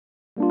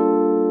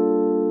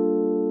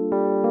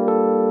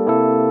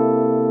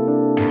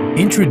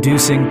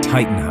Introducing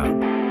Titan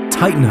Hub.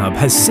 Titan Hub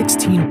has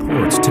 16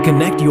 ports to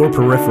connect your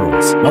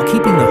peripherals while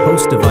keeping the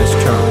host device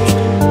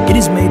charged. It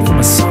is made from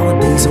a solid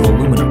base of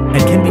aluminum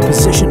and can be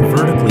positioned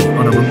vertically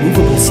on a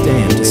removable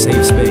stand to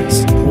save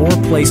space, or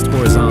placed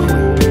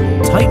horizontally.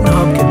 Titan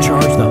Hub can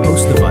charge the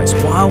host device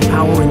while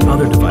powering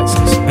other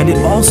devices, and it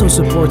also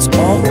supports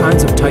all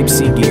kinds of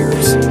Type-C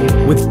gears.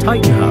 With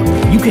Titan Hub,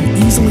 you can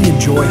easily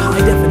enjoy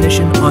high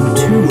definition on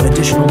 2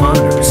 additional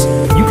monitors.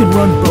 You can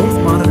run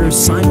both monitors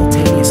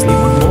simultaneously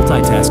when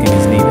multitasking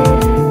is needed.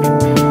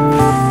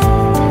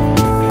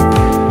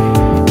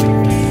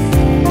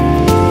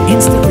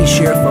 Instantly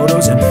share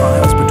photos and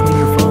files between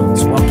your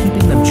phones while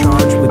keeping them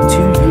charged with 2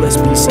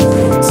 USB-C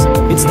ports.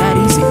 It's that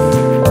easy.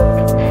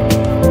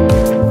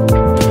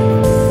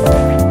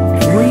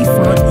 3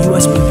 front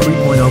USB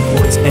 3.0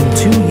 ports and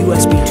 2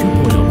 USB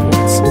 2.0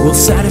 ports will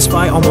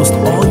satisfy almost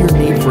all your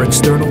need for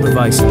external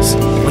devices,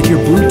 like your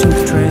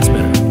Bluetooth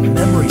transmitter,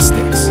 memory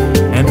sticks,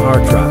 and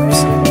hard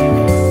drives.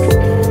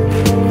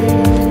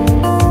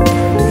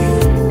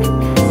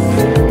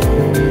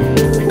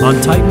 On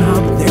Titan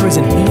Hub, there is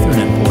an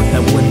Ethernet port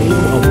that will enable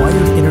a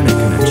wired internet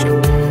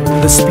connection.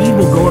 The speed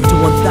will go up to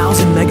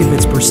 1000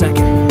 megabits per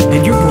second,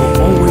 and your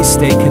will always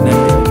stay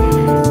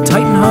connected.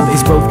 Titan Hub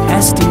is both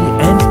SD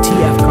and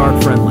TF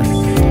card friendly.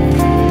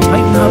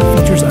 Titan Hub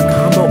features a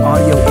combo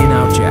audio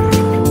in-out jack.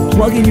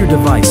 Plug in your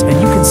device and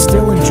you can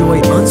still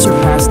enjoy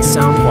unsurpassed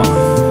sound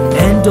quality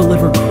and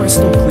deliver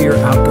crystal clear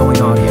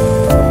outgoing audio.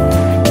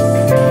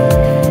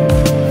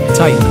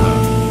 Titan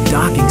Hub,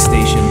 docking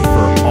station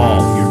for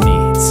all